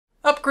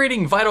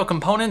Upgrading vital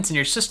components in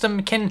your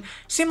system can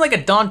seem like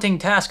a daunting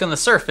task on the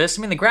surface.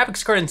 I mean, the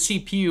graphics card and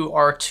CPU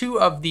are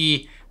two of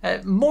the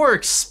more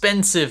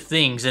expensive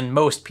things in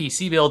most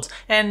PC builds,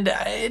 and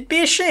it'd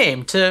be a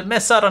shame to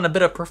miss out on a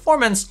bit of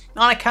performance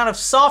on account of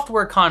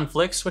software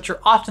conflicts, which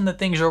are often the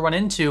things you'll run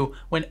into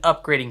when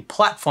upgrading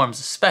platforms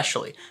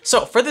especially.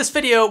 So for this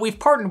video, we've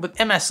partnered with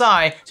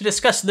MSI to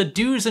discuss the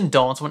do's and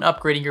don'ts when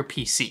upgrading your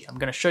PC. I'm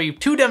gonna show you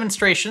two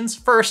demonstrations.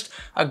 First,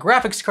 a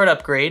graphics card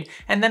upgrade,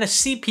 and then a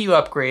CPU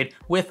upgrade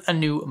with a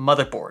new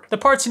motherboard. The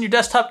parts in your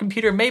desktop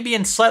computer may be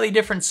in slightly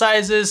different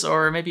sizes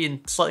or maybe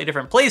in slightly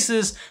different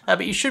places,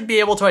 but you should be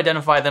able to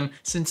identify them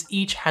since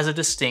each has a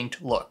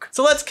distinct look.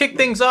 So let's kick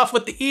things off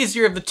with the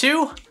easier of the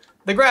two,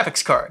 the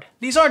graphics card.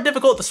 These aren't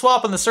difficult to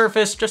swap on the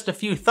surface, just a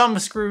few thumb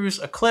screws,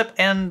 a clip,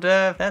 and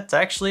that's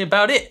actually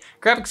about it.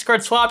 Graphics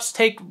card swaps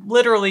take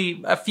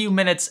literally a few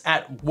minutes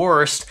at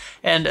worst,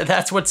 and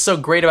that's what's so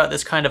great about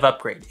this kind of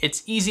upgrade.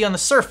 It's easy on the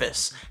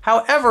surface.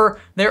 However,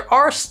 there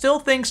are still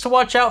things to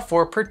watch out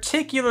for,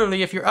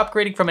 particularly if you're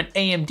upgrading from an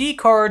AMD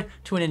card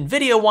to an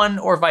NVIDIA one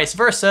or vice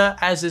versa,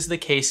 as is the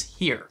case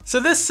here. So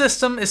this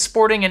system is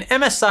sporting an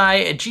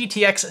MSI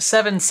GTX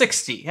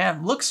 760. Yeah,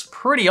 looks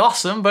pretty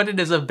awesome, but it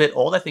is a bit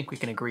old. I think we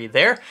can agree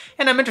there.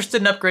 And I'm interested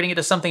in upgrading it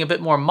to something a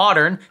bit more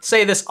modern,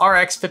 say this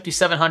RX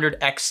 5700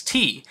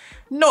 XT.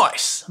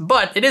 Nice,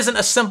 but it isn't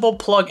a simple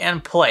plug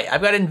and play.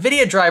 I've got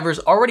NVIDIA drivers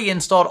already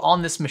installed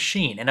on this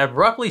machine, and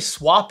abruptly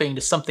swapping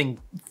to something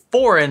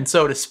foreign,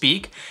 so to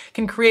speak,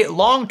 can create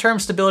long-term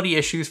stability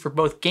issues for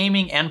both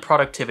gaming and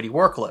productivity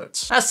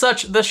workloads. As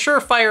such, the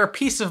surefire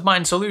peace of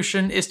mind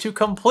solution is to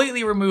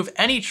completely remove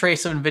any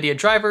trace of NVIDIA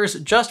drivers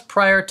just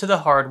prior to the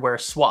hardware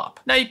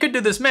swap. Now you could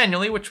do this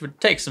manually, which would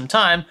take some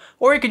time,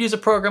 or you could use a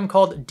program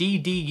called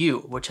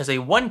DDU, which has a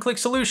one-click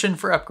solution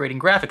for upgrading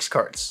graphics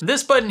cards.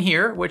 This button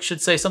here, which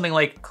should say something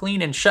like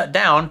clean and shut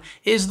down,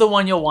 is the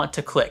one you'll want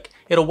to click.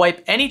 It'll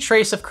wipe any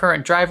trace of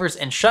current drivers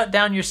and shut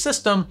down your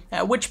system,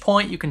 at which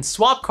point you can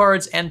swap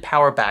cards and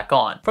power back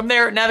on. From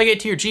there, navigate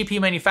to your GPU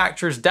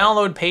manufacturer's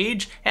download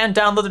page and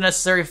download the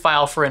necessary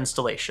file for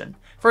installation.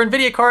 For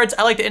NVIDIA cards,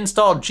 I like to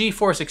install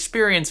GeForce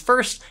Experience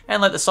first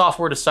and let the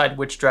software decide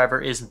which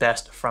driver is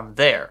best from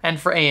there. And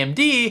for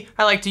AMD,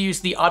 I like to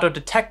use the Auto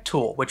Detect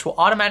tool, which will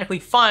automatically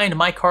find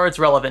my card's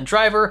relevant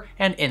driver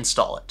and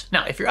install it.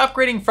 Now, if you're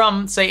upgrading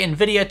from, say,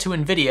 NVIDIA to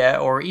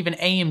NVIDIA or even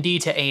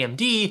AMD to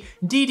AMD,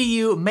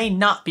 DDU may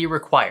not be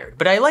required,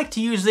 but I like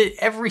to use it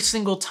every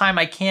single time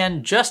I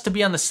can just to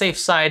be on the safe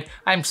side.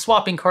 I'm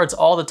swapping cards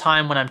all the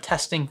time when I'm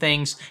testing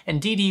things,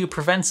 and DDU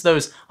prevents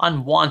those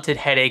unwanted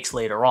headaches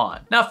later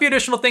on. Now, a few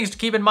additional things to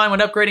keep in mind when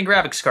upgrading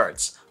graphics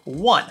cards.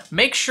 1.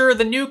 Make sure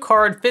the new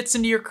card fits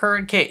into your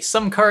current case.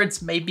 Some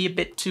cards may be a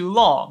bit too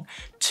long.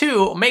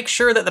 2. Make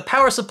sure that the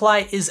power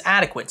supply is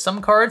adequate. Some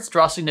cards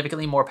draw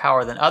significantly more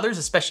power than others,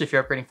 especially if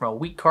you're upgrading from a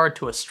weak card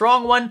to a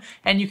strong one,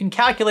 and you can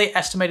calculate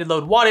estimated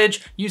load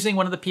wattage using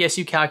one of the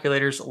PSU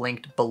calculators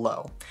linked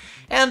below.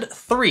 And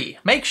 3.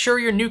 Make sure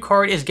your new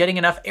card is getting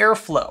enough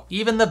airflow.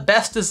 Even the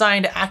best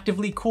designed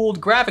actively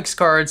cooled graphics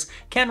cards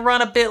can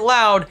run a bit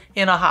loud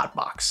in a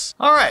hotbox.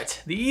 All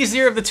right, the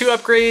easier of the two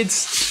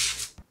upgrades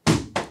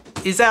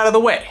is out of the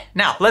way.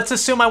 Now, let's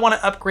assume I want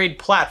to upgrade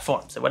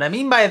platforms. And what I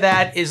mean by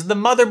that is the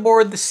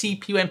motherboard, the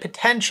CPU, and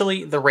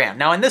potentially the RAM.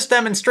 Now, in this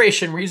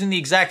demonstration, we're using the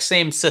exact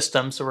same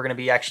system, so we're gonna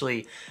be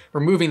actually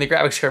removing the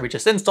graphics card we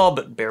just installed,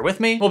 but bear with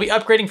me. We'll be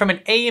upgrading from an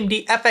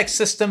AMD FX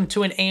system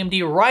to an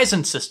AMD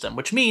Ryzen system,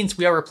 which means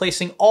we are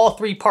replacing all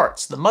three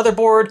parts, the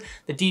motherboard,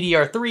 the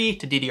DDR3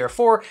 to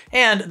DDR4,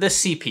 and the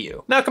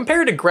CPU. Now,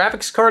 compared to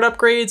graphics card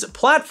upgrades,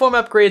 platform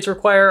upgrades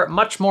require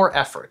much more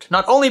effort,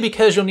 not only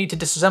because you'll need to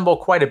disassemble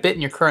quite a bit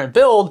in your current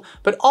build,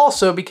 but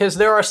also because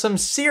there are some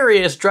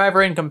serious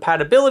driver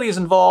incompatibilities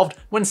involved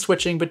when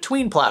switching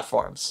between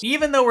platforms.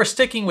 Even though we're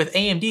sticking with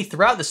AMD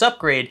throughout this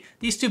upgrade,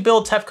 these two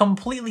builds have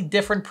completely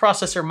different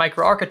processor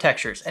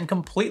microarchitectures and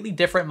completely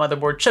different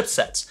motherboard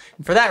chipsets.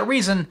 And for that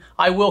reason,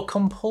 I will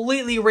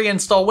completely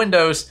reinstall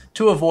Windows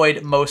to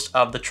avoid most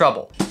of the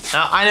trouble.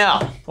 Now, I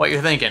know what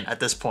you're thinking at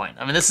this point.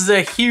 I mean, this is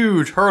a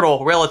huge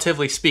hurdle,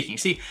 relatively speaking.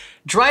 See,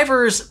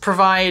 drivers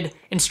provide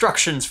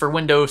instructions for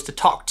Windows to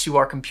talk to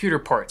our computer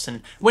parts,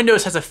 and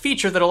Windows has a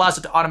feature that allows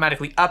it to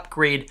automatically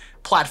upgrade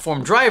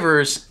platform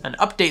drivers and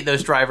update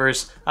those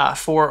drivers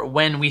for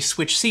when we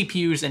switch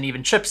CPUs and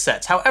even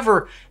chipsets.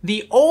 However,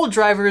 the old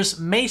drivers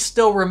may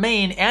still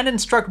remain and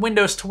instruct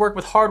Windows to work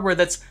with hardware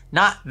that's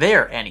not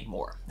there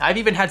anymore. I've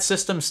even had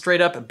systems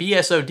straight up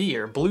BSOD,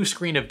 or blue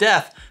screen of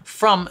death,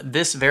 from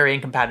this very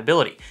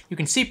incompatibility. You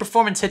can see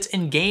performance hits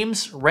in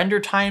games, render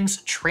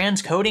times,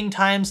 transcoding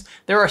times.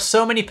 There are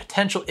so many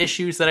potential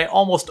issues that I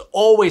almost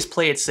always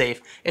play it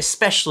safe,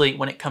 especially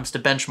when it comes to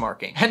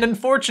benchmarking. And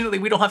unfortunately,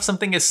 we don't have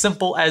something as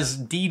simple as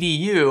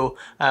DDU,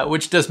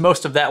 which does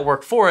most of that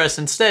work for us.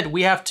 Instead,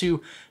 we have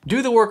to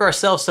do the work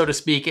ourselves, so to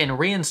speak, and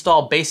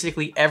reinstall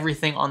basically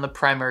everything on the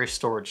primary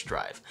storage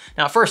drive.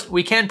 Now, first,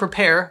 we can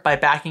prepare by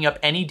backing up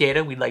any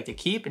data we'd like to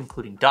keep,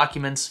 including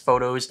documents,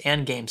 photos,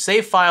 and game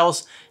save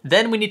files.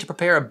 Then we need to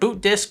prepare a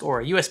boot disk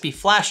or a USB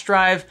flash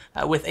drive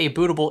with a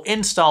bootable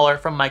installer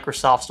from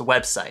Microsoft's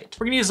website.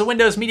 We're gonna use the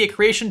Windows Media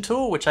Creation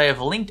tool, which I have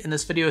linked in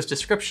this video's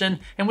description.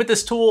 And with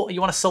this tool,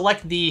 you wanna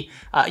select the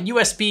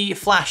USB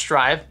flash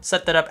drive,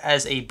 set that up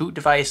as a boot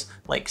device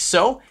like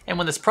so. And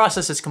when this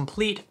process is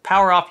complete,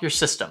 power off your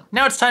system.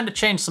 Now it's time to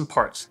change some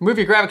parts. Remove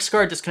your graphics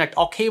card, disconnect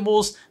all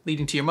cables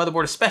leading to your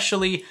motherboard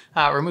especially,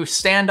 remove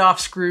standoff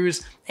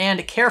screws,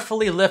 and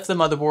carefully lift the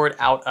motherboard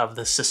out of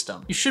the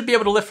system. You should be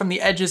able to lift from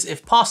the edges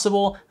if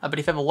possible, but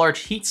if you have a large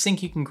heat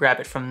sink, you can grab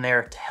it from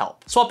there to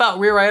help. Swap out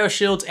rear IO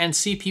shields and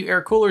CPU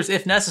air coolers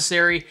if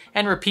necessary,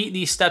 and repeat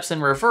these steps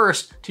in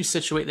reverse to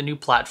situate the new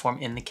platform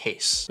in the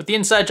case. With the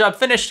inside job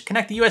finished,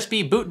 connect the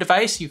USB boot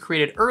device you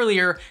created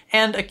earlier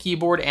and a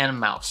keyboard and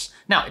mouse.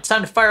 Now it's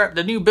time to fire up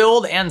the new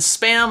build and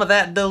spam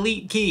that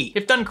delete key.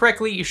 If done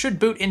correctly, you should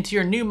boot into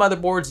your new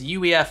motherboard's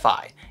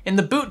UEFI. In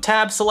the boot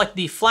tab, select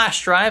the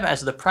flash drive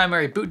as the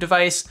primary boot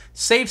device,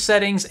 save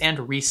settings,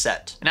 and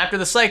reset. And after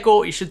the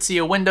cycle, you should see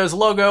a Windows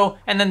logo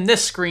and then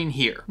this screen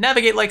here.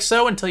 Navigate like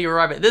so until you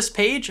arrive at this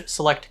page,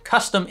 select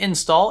custom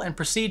install, and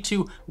proceed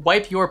to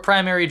wipe your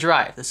primary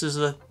drive. This is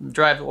the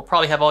drive that will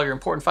probably have all your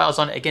important files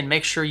on it. Again,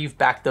 make sure you've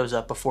backed those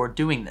up before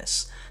doing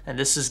this. And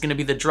this is gonna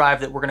be the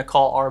drive that we're gonna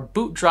call our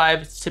boot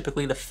drive. It's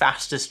typically the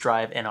fastest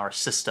drive in our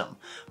system.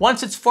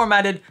 Once it's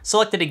formatted,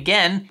 select it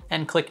again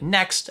and click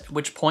next, at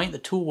which point the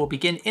tool will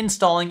begin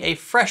installing a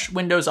fresh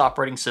Windows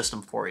operating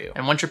system for you.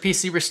 And once your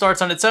PC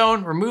restarts on its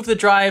own, remove the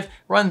drive,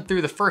 run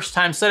through the first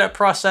time setup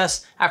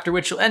process, after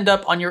which you'll end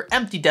up on your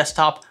empty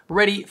desktop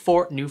ready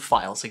for new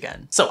files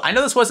again. So I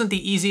know this wasn't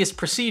the easiest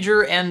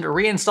procedure, and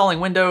reinstalling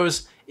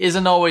Windows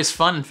isn't always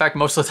fun. In fact,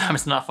 most of the time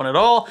it's not fun at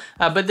all,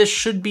 but this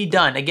should be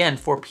done, again,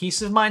 for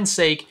peace of mind's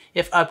sake,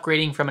 if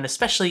upgrading from an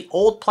especially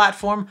old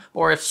platform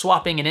or if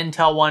swapping an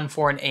Intel one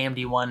for an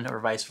AMD one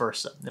or vice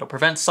versa. It'll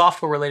prevent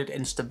software-related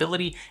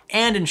instability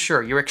and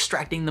ensure you're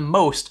extracting the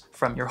most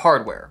from your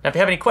hardware. Now, if you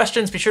have any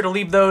questions, be sure to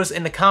leave those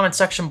in the comment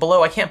section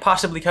below. I can't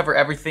possibly cover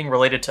everything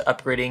related to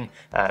upgrading,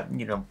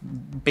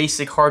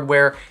 basic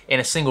hardware in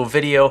a single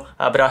video,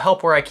 but I'll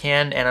help where I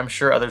can, and I'm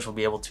sure others will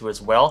be able to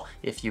as well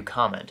if you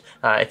comment.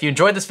 If you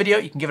enjoyed this video,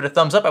 you can give it a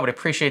thumbs up. I would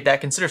appreciate that.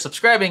 Consider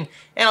subscribing,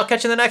 and I'll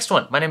catch you in the next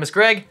one. My name is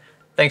Greg.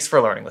 Thanks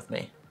for learning with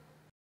me.